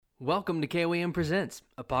Welcome to KOAM Presents,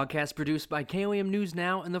 a podcast produced by KOAM News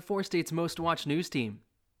Now and the 4 States' most watched news team.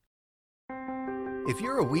 If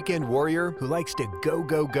you're a weekend warrior who likes to go,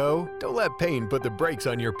 go, go, don't let pain put the brakes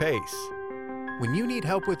on your pace. When you need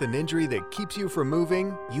help with an injury that keeps you from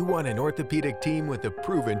moving, you want an orthopedic team with a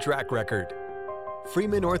proven track record.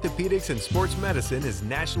 Freeman Orthopedics and Sports Medicine is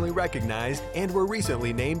nationally recognized and were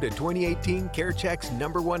recently named a 2018 CareCheck's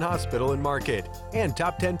 #1 hospital in market and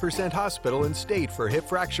top 10% hospital in state for hip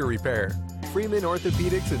fracture repair. Freeman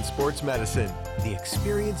Orthopedics and Sports Medicine, the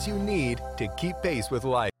experience you need to keep pace with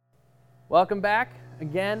life. Welcome back.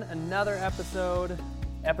 Again, another episode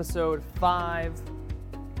 5,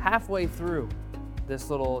 halfway through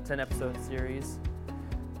this little 10-episode series.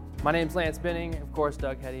 My name's Lance Binning, of course,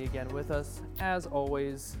 Doug Hetty again with us, as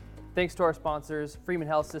always. Thanks to our sponsors, Freeman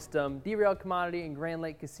Health System, Derailed Commodity, and Grand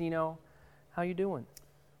Lake Casino. How you doing?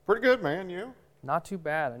 Pretty good, man. You? Not too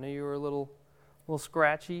bad. I know you were a little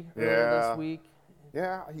scratchy earlier this week.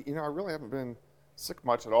 Yeah, I really haven't been sick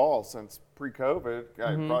much at all since pre-COVID,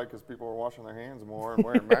 probably because people were washing their hands more and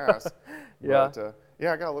wearing masks. Yeah. But,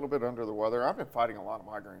 I got a little bit under the weather. I've been fighting a lot of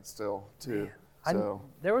migraines still, too.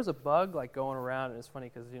 There was a bug going around, and it's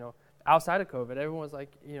funny because, outside of COVID, everyone was like,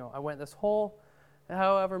 I went this whole,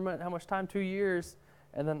 how much time, 2 years,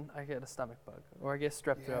 and then I get a stomach bug, or I get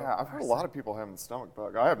strep throat. Yeah, I've heard a lot of people having the stomach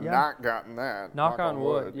bug. I have not gotten that. Knock on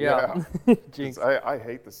wood. Yeah. Jinx. I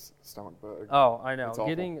hate this stomach bug. Oh, I know. It's awful.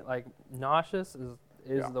 Getting nauseous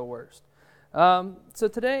is the worst. So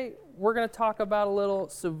today we're going to talk about a little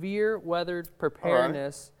severe weather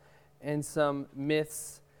preparedness and some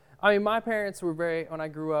myths. I mean, my parents were when I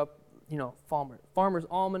grew up, Farmer's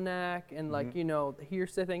Almanac and the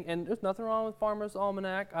hearsay thing. And there's nothing wrong with Farmer's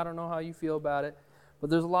Almanac. I don't know how you feel about it.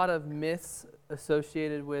 But there's a lot of myths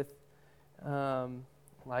associated with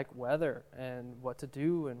weather and what to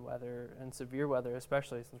do in weather and severe weather,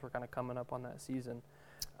 especially since we're kind of coming up on that season.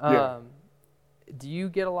 Do you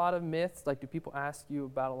get a lot of myths? Do people ask you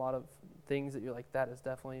about a lot of things that you're like, that is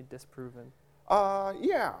definitely disproven?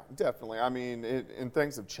 Yeah, definitely. I mean, and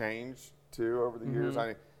things have changed, too, over the years.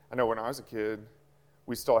 I know when I was a kid,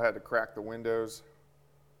 we still had to crack the windows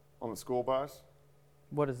on the school bus.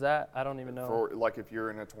 What is that? I don't even know. If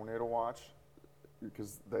you're in a tornado watch,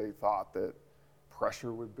 because they thought that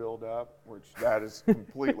pressure would build up, which that is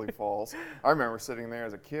completely false. I remember sitting there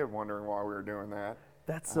as a kid wondering why we were doing that.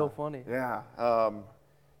 That's so funny. Yeah.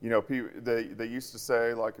 They used to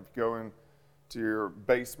say, if you go into your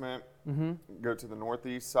basement, go to the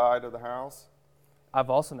northeast side of the house. I've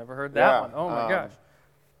also never heard that one. Oh, my gosh.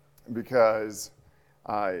 Because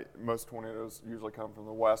most tornadoes usually come from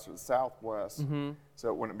the west or the southwest, so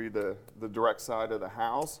it wouldn't be the direct side of the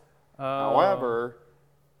house. However,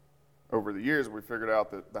 over the years, we figured out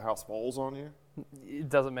that the house falls on you. It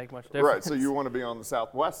doesn't make much difference. Right, so you want to be on the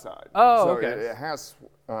southwest side. Oh, so okay. It has,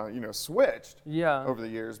 switched over the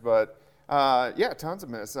years, but tons of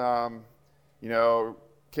myths.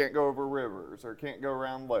 Can't go over rivers or can't go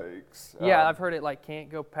around lakes. Yeah, I've heard it can't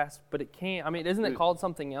go past, but it can't. I mean, isn't it called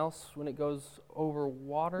something else when it goes over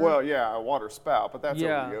water? Well, yeah, a water spout, but that's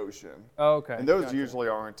over the ocean. Oh, okay. And those usually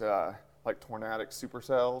aren't tornadic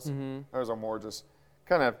supercells. Those are more just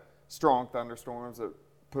kind of strong thunderstorms that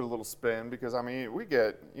put a little spin because, we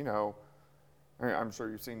get, I'm sure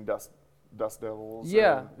you've seen dust devils.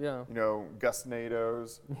 Yeah.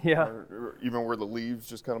 Gustnados. Yeah. Or even where the leaves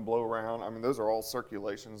just kind of blow around. Those are all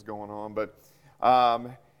circulations going on. But,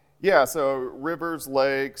 so rivers,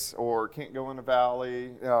 lakes, or can't go in a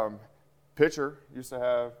valley. Pitcher used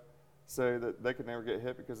to say that they could never get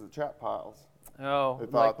hit because of the chat piles. Oh, they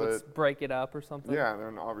thought let's break it up or something? Yeah, and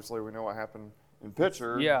then obviously we know what happened in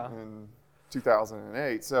Pitcher in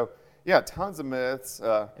 2008. So, tons of myths.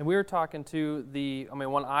 And we were talking to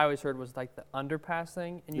one I always heard was the underpass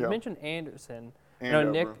thing. And you mentioned Anderson.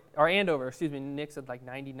 Andover, Nick said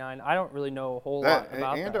 99. I don't really know a whole lot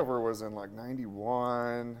about that. Andover was in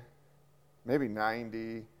 91, maybe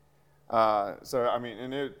 90.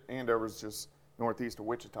 Andover's just northeast of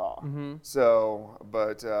Wichita. So,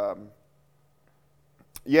 but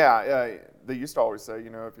they used to always say,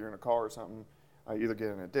 if you're in a car or something, either get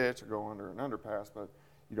in a ditch or go under an underpass, but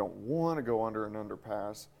you don't want to go under an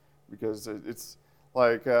underpass because it's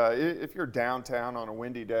if you're downtown on a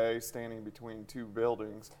windy day standing between two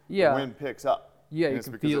buildings, the wind picks up. Yeah, you it's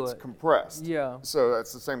can because feel it's it. compressed. Yeah. So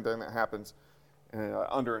that's the same thing that happens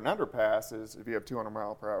under an underpass is if you have 200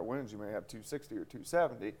 mile per hour winds, you may have 260 or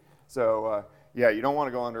 270. So, you don't want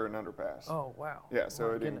to go under an underpass. Oh, wow. Yeah,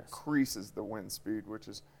 so it increases the wind speed, which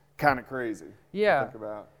is kind of crazy to think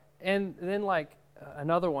about. And then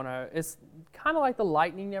another one, it's kind of like the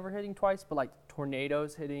lightning never hitting twice, but like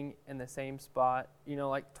tornadoes hitting in the same spot,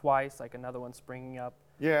 like twice, like another one springing up,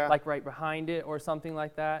 like right behind it or something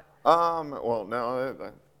like that. Well, no,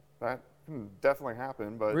 that can definitely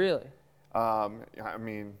happen, but really, I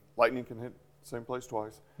mean, lightning can hit the same place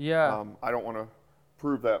twice. Yeah. I don't want to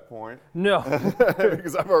prove that point. No.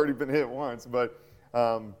 Because I've already been hit once, but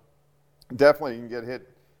definitely you can get hit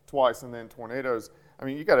twice, and then tornadoes. I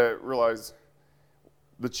mean, you got to realize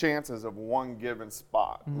the chances of one given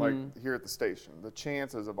spot, like here at the station, the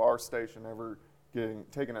chances of our station ever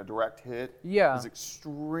taking a direct hit is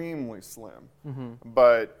extremely slim.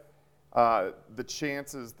 But the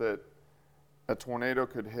chances that a tornado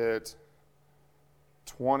could hit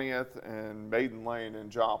 20th and Maiden Lane in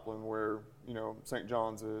Joplin, where St.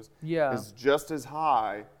 John's is just as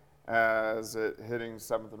high as it hitting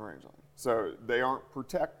 7th and Rangeline. So they aren't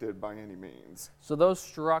protected by any means. So those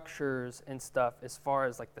structures and stuff, as far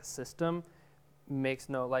as like the system, makes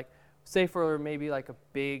no, like, say for maybe like a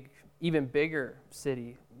big, even bigger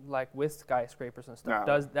city, like with skyscrapers and stuff,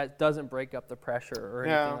 that doesn't break up the pressure or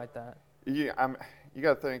anything like that. Yeah, you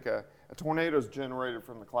got to think a tornado is generated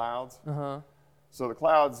from the clouds. So the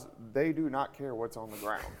clouds, they do not care what's on the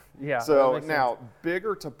ground. So now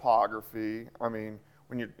bigger topography. I mean,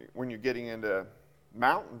 when you're getting into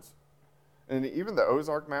mountains. And even the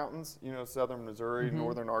Ozark Mountains, southern Missouri,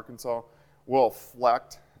 northern Arkansas, will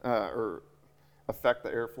affect the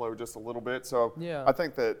airflow just a little bit. So I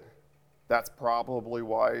think that's probably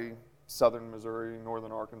why southern Missouri,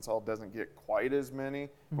 northern Arkansas doesn't get quite as many.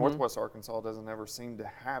 Northwest Arkansas doesn't ever seem to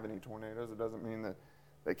have any tornadoes. It doesn't mean that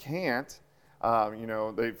they can't.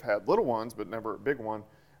 They've had little ones, but never a big one.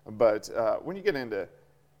 But when you get into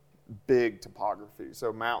big topography,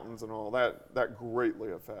 so mountains and all that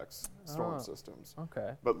greatly affects storm systems.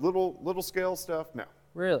 Okay. But little scale stuff, no.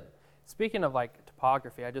 Really? Speaking of like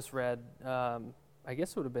topography, I just read, I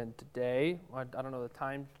guess it would have been today, I don't know the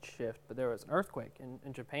time shift, but there was an earthquake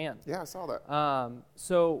in Japan. Yeah, I saw that.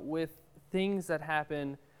 So with things that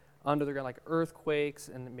happen under the ground, like earthquakes,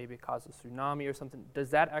 and maybe it causes a tsunami or something,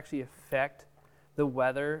 does that actually affect the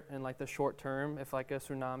weather in like the short term, if like a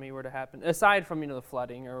tsunami were to happen, aside from the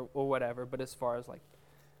flooding or whatever, but as far as like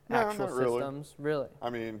actual systems, really? I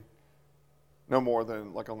mean, no more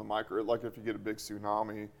than like on the micro. Like if you get a big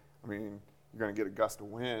tsunami, I mean, you're going to get a gust of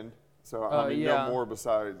wind. So I mean, no more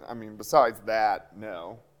besides that,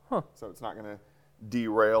 no. So it's not going to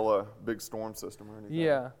derail a big storm system or anything.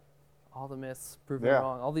 Yeah. All the myths proven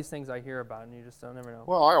wrong. All these things I hear about, and you just don't ever know.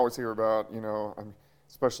 Well, I always hear about,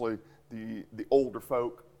 especially the older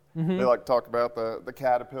folk. They like to talk about the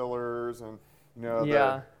caterpillars and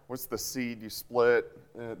what's the seed you split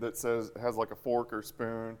that has like a fork or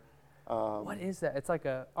spoon. What is that? It's like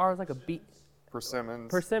a beet. Persimmons.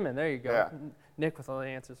 Persimmon. There you go. Yeah. Nick with all the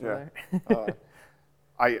answers yeah. there.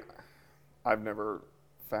 I've never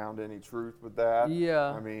found any truth with that.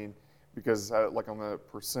 Yeah. I mean, because like on the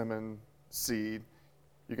persimmon seed,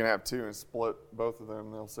 you can have two and split both of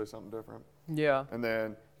them. They'll say something different. Yeah. And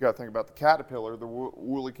then you got to think about the caterpillar, the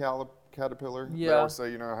woolly caterpillar. Yeah. They always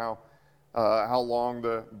say, how long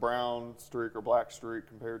the brown streak or black streak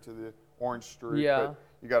compared to the orange streak. Yeah. But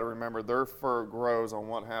you got to remember their fur grows on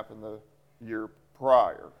what happened the year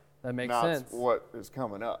prior. That makes not sense. What is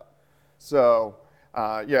coming up. So,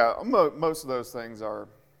 most of those things are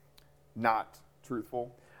not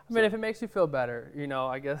truthful. I mean, if it makes you feel better,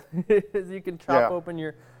 I guess you can chop open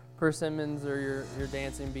your persimmons or your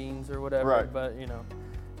dancing beans or whatever, right. But, it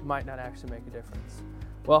might not actually make a difference.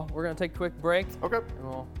 Well, we're going to take a quick break. Okay. And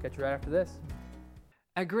we'll catch you right after this.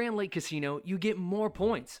 At Grand Lake Casino, you get more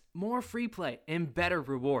points, more free play, and better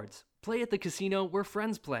rewards. Play at the casino where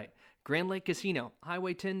friends play. Grand Lake Casino,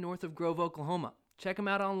 Highway 10 north of Grove, Oklahoma. Check them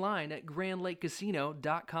out online at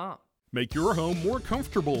grandlakecasino.com. Make your home more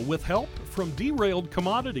comfortable with help from Derailed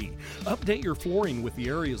Commodity. Update your flooring with the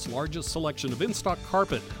area's largest selection of in-stock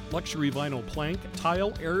carpet, luxury vinyl plank,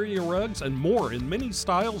 tile, area rugs, and more in many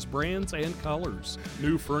styles, brands, and colors.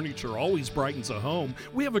 New furniture always brightens a home.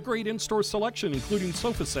 We have a great in-store selection, including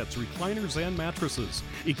sofa sets, recliners, and mattresses.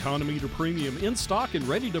 Economy to premium in stock and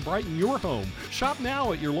ready to brighten your home. Shop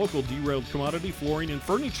now at your local Derailed Commodity Flooring and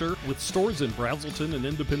Furniture with stores in Brazelton and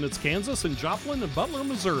Independence, Kansas, and Joplin and Butler,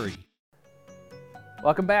 Missouri.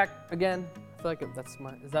 Welcome back again. I feel like I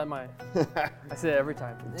say it every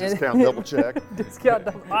time. Discount double check. Discount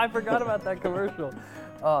double. I forgot about that commercial.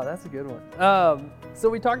 Oh, that's a good one. So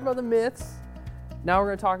we talked about the myths. Now we're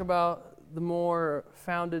going to talk about the more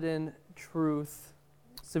founded in truth,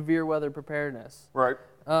 severe weather preparedness. Right.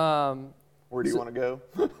 Where do you want to go?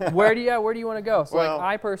 Where do you want to go? So well,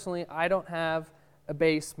 I personally, I don't have a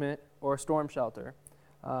basement or a storm shelter,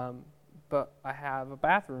 but I have a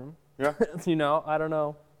bathroom. Yeah. I don't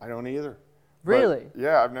know. I don't either. Really? But,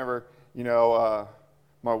 yeah, I've never,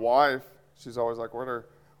 my wife, she's always like, where do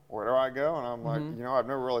I go? And I'm like, I've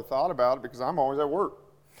never really thought about it because I'm always at work.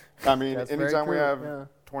 I mean, anytime we have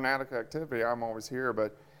tornadic activity, I'm always here.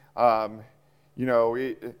 But, the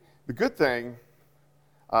good thing,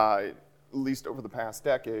 at least over the past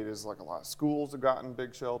decade, is like a lot of schools have gotten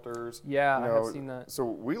big shelters. Yeah, I have seen that. So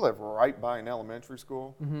we live right by an elementary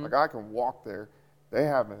school. Like I can walk there. They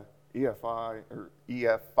have an EFI or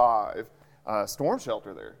EF5 storm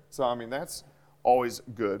shelter there. So, I mean, that's always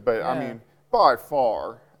good. But, I mean, by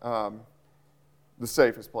far, the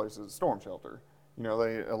safest place is a storm shelter. A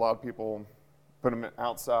lot of people put them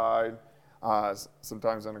outside,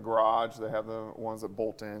 sometimes in a garage. They have the ones that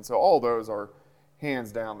bolt in. So all those are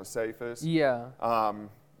hands down the safest. Yeah.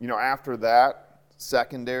 After that,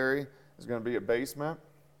 secondary is going to be a basement,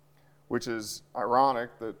 which is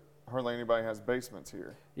ironic that hardly anybody has basements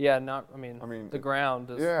here. Yeah, the ground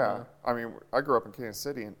is. Yeah. I mean, I grew up in Kansas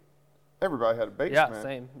City, and everybody had a basement. Yeah,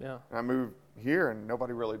 same, yeah. And I moved here, and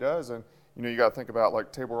nobody really does. And, you got to think about,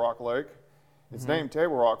 like, Table Rock Lake. It's named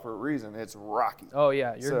Table Rock for a reason. It's rocky. Oh,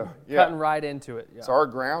 yeah. You're cutting right into it. Yeah. So our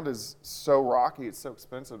ground is so rocky, it's so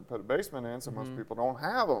expensive to put a basement in, so most people don't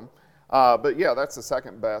have them. But, yeah, that's the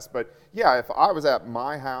second best. But, yeah, if I was at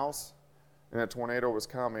my house and a tornado was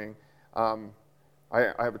coming, I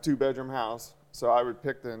have a 2-bedroom house, so I would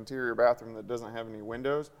pick the interior bathroom that doesn't have any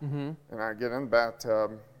windows, and I get in the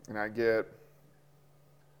bathtub, and I get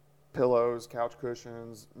pillows, couch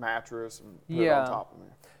cushions, mattress, and put it on top of me.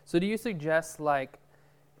 So do you suggest, like,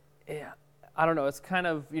 I don't know, it's kind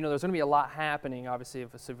of, there's going to be a lot happening, obviously,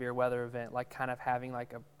 of a severe weather event, like kind of having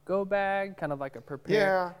like a go bag, kind of like a prepare.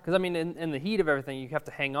 Yeah. Because, I mean, in the heat of everything, you have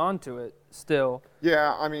to hang on to it still.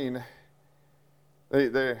 Yeah, I mean,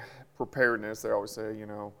 they preparedness, they always say,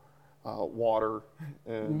 water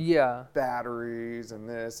and batteries and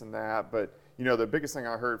this and that. But, the biggest thing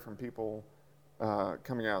I heard from people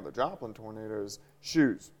coming out of the Joplin tornado is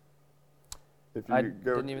shoes.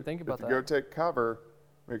 Didn't even think about that. If you go take cover,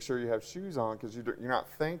 make sure you have shoes on because you're not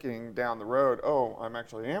thinking down the road, oh, I am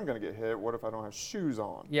going to get hit. What if I don't have shoes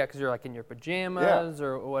on? Yeah, because you're like in your pajamas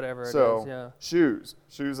or whatever it is. So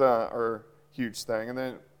shoes are a huge thing. And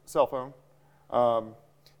then cell phone.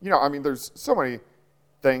 There's so many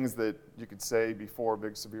things that you could say before a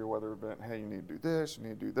big severe weather event. Hey, you need to do this, you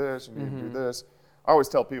need to do this, you need to do this. I always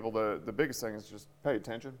tell people the biggest thing is just pay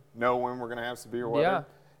attention. Know when we're going to have severe weather.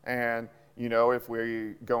 Yeah. And, if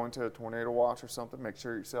we go into a tornado watch or something, make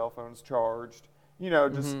sure your cell phone's charged.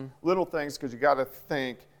 Just little things because you got to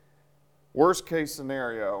think, worst case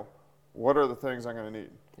scenario, what are the things I'm going to need?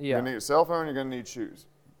 Yeah. You're going to need a cell phone, you're going to need shoes.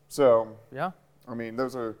 So,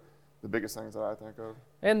 those are the biggest things that I think of.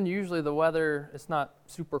 And usually the weather, it's not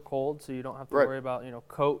super cold, so you don't have to worry about,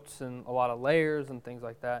 coats and a lot of layers and things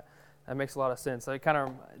like that. That makes a lot of sense.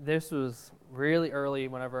 This was really early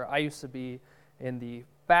whenever I used to be in the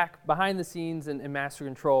back, behind the scenes in master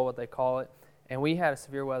control, what they call it. And we had a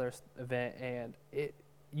severe weather event, and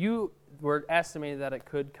you were estimating that it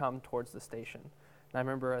could come towards the station. And I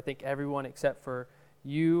remember, I think everyone except for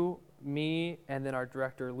you, me, and then our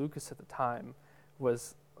director, Lucas, at the time,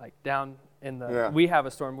 was like down in the, we have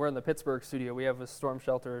a storm, we're in the Pittsburgh studio, we have a storm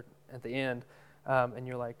shelter at the end. And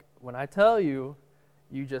you're like, when I tell you,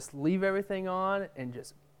 you just leave everything on and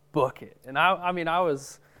just book it. And I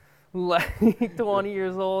was like 20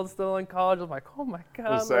 years old, still in college. I'm like, oh my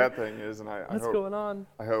God. The sad thing is, and what's going on?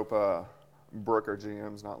 I hope Brooke, our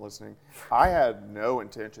GM's, not listening. I had no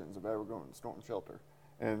intentions of ever going to storm shelter.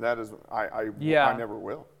 And that is, I never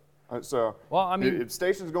will. So, if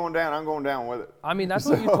station's going down, I'm going down with it. I mean, that's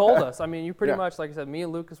what you told us. I mean, you pretty much, like I said, me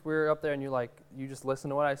and Lucas, we were up there, and you just listen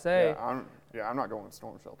to what I say. Yeah, I'm not going to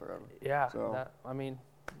storm shelter ever. Yeah, so. You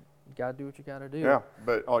got to do what you got to do. Yeah,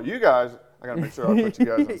 but all you guys, I got to make sure I put you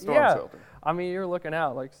guys in storm shelter. I mean, you're looking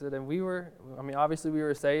out, like I said, and obviously we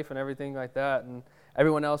were safe and everything like that, and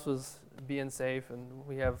everyone else was being safe, and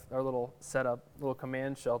we have our little setup, little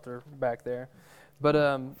command shelter back there. But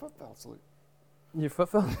foot fell asleep. Your foot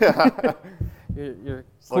fell? Yeah. your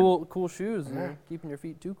cool shoes. Yeah. You're keeping your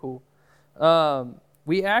feet too cool.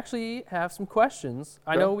 We actually have some questions.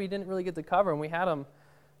 I know we didn't really get to cover them. We had them,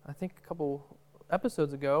 I think, a couple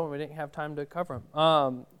episodes ago, and we didn't have time to cover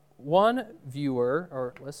them. One viewer,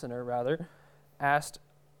 or listener rather, asked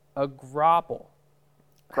a grapple.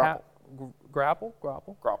 Grapple,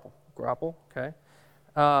 okay.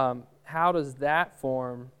 How does that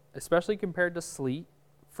form, especially compared to sleet,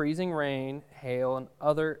 freezing rain, hail, and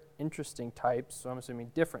other interesting types, so I'm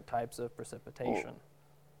assuming different types of precipitation?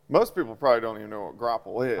 Most people probably don't even know what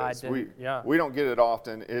grapple is. I didn't, yeah. We don't get it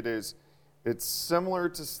often. It's similar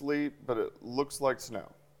to sleet, but it looks like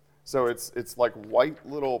snow. So it's like white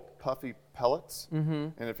little puffy pellets. Mm-hmm.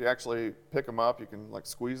 And if you actually pick them up, you can like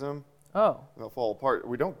squeeze them. Oh. They'll fall apart.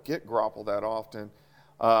 We don't get grapple that often.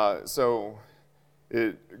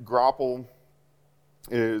 Grapple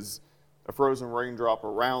is a frozen raindrop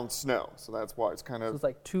around snow. So that's why it's kind of... So it's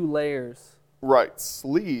like 2 layers. Right.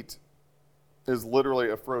 Sleet is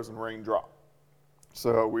literally a frozen raindrop.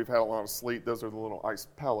 So we've had a lot of sleet. Those are the little ice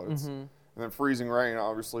pellets. Mm-hmm. And then freezing rain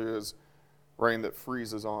obviously is rain that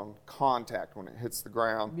freezes on contact when it hits the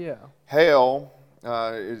ground. Yeah. Hail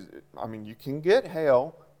you can get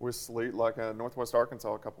hail with sleet. Like Northwest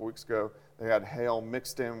Arkansas a couple weeks ago, they had hail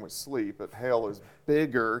mixed in with sleet, but hail is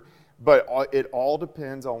bigger. But it all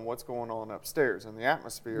depends on what's going on upstairs in the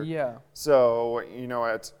atmosphere. Yeah. So,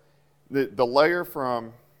 at the layer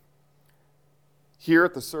from here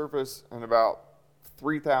at the surface and about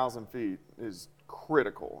 3,000 feet is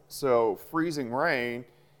critical. So freezing rain,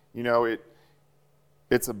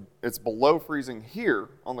 it's below freezing here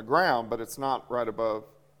on the ground, but it's not right above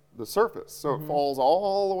the surface. So it falls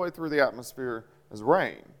all the way through the atmosphere as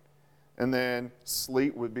rain. And then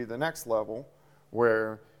sleet would be the next level,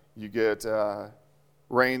 where you get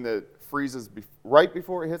rain that freezes right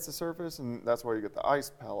before it hits the surface, and that's why you get the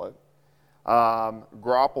ice pellet.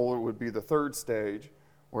 Grapple would be the third stage,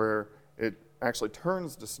 where it actually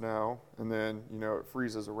turns to snow, and then it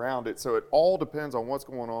freezes around it. So it all depends on what's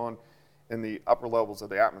going on in the upper levels of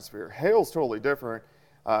the atmosphere. Hail's totally different,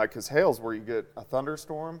 because hail's where you get a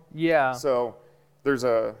thunderstorm. Yeah. So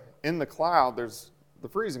in the cloud, there's the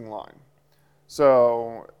freezing line.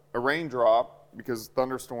 So a raindrop, because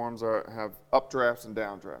thunderstorms have updrafts and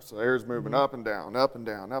downdrafts. So the air's moving up and down, up and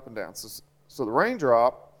down, up and down. So the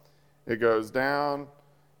raindrop, it goes down,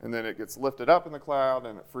 and then it gets lifted up in the cloud,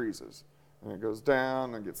 and it freezes. And it goes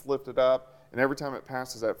down and gets lifted up. And every time it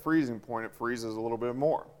passes that freezing point, it freezes a little bit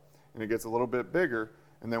more. And it gets a little bit bigger.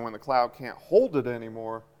 And then when the cloud can't hold it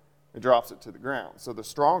anymore, it drops it to the ground. So the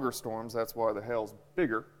stronger storms, that's why the hail's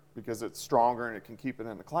bigger, because it's stronger and it can keep it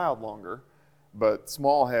in the cloud longer. But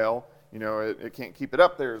small hail, it can't keep it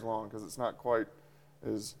up there as long because it's not quite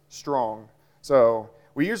as strong. So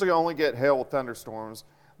we usually only get hail with thunderstorms,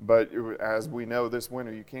 but as we know this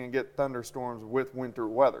winter, you can get thunderstorms with winter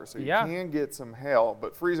weather. So you can get some hail,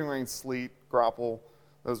 but freezing rain, sleet, grapple,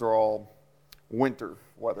 those are all winter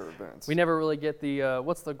weather events. We never really get the,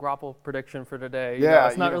 what's the grapple prediction for today? Yeah.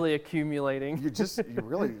 It's not really accumulating. You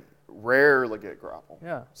really rarely get grapple.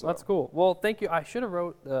 Yeah, so that's cool. Well, thank you. I should have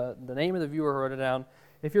wrote the name of the viewer who wrote it down.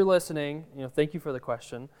 If you're listening, thank you for the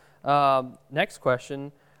question. Next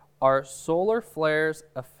question, are solar flares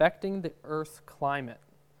affecting the Earth's climate?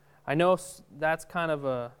 I know that's kind of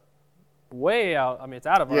a way out. I mean, it's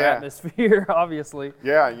out of our atmosphere, obviously.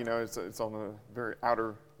 Yeah, it's on the very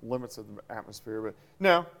outer limits of the atmosphere, but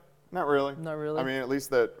no, not really. Not really? I mean, at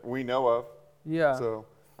least that we know of. Yeah. So,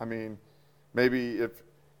 I mean, maybe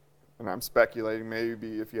and I'm speculating,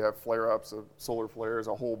 maybe if you have flare-ups of solar flares,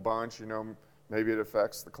 a whole bunch, maybe it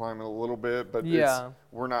affects the climate a little bit, but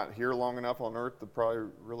we're not here long enough on Earth to probably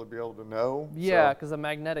really be able to know. Yeah, because the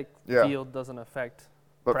magnetic field doesn't affect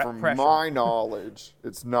But from pressure. my knowledge,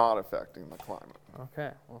 it's not affecting the climate.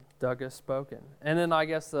 Okay, well, Doug has spoken. And then I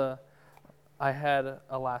guess I had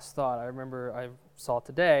a last thought. I remember I saw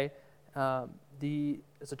today,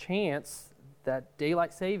 there's a chance that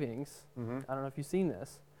daylight savings, I don't know if you've seen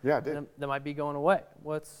this. Yeah, I did. That might be going away.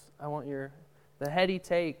 I want the heady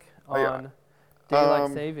take on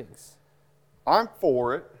daylight savings. I'm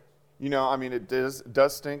for it. It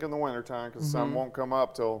does stink in the wintertime because the sun won't come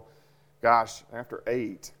up till, after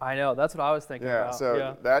 8. I know, that's what I was thinking about.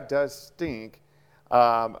 So that does stink.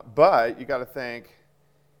 But you got to think,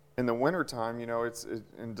 in the wintertime,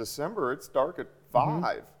 in December, it's dark at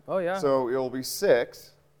 5. Oh, yeah. So it'll be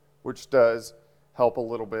 6, which does help a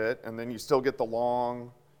little bit. And then you still get the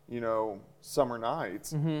long, summer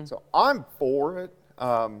nights. So I'm for it.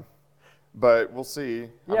 But we'll see.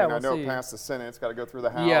 I know it passed the Senate. It's got to go through the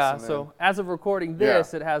House. Yeah, so as of recording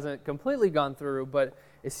this, it hasn't completely gone through, but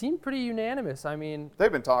it seemed pretty unanimous. I mean,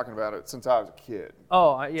 they've been talking about it since I was a kid.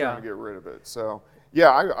 Oh, yeah. Trying to get rid of it. So, yeah,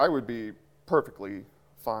 I would be perfectly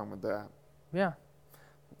fine with that. Yeah.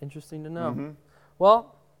 Interesting to know.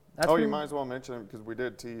 Well, that's you might as well mention, because we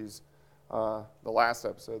did tease the last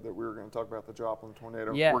episode that we were going to talk about the Joplin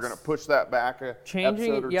tornado. Yes. We're going to push that back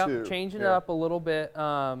episode or two. Changing it up a little bit.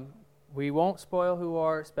 We won't spoil who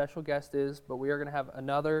our special guest is, but we are going to have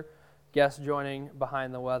another guest joining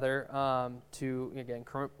Behind the Weather to, again,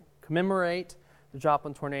 commemorate the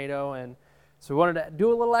Joplin tornado and So we wanted to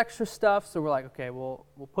do a little extra stuff. So we're like, okay, we'll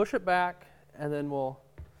push it back, and then we'll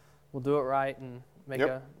do it right and make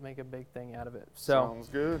a big thing out of it. So sounds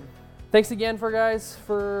good. Thanks again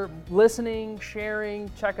for listening,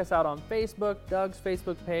 sharing. Check us out on Facebook, Doug's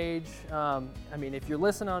Facebook page. I mean, if you're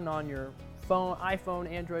listening on your phone, iPhone,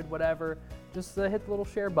 Android, whatever, just hit the little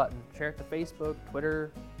share button. Share it to Facebook,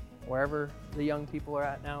 Twitter, wherever the young people are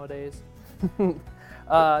at nowadays.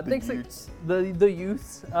 Thanks, the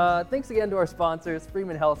youths. Thanks again to our sponsors,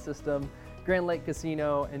 Freeman Health System, Grand Lake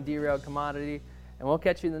Casino, and Derailed Commodity. And we'll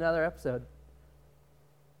catch you in another episode.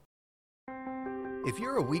 If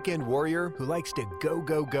you're a weekend warrior who likes to go,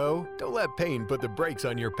 go, go, don't let pain put the brakes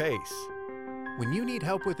on your pace. When you need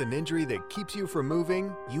help with an injury that keeps you from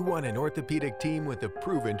moving, you want an orthopedic team with a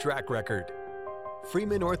proven track record.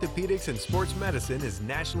 Freeman Orthopedics and Sports Medicine is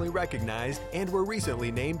nationally recognized and were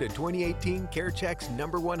recently named a 2018 CareCheck's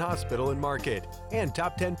 #1 hospital in market and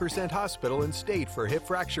top 10% hospital in state for hip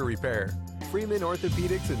fracture repair. Freeman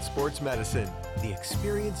Orthopedics and Sports Medicine, the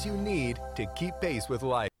experience you need to keep pace with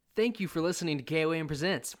life. Thank you for listening to KOAM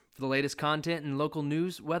Presents. For the latest content and local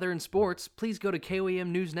news, weather, and sports, please go to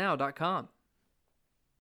KOAMnewsnow.com.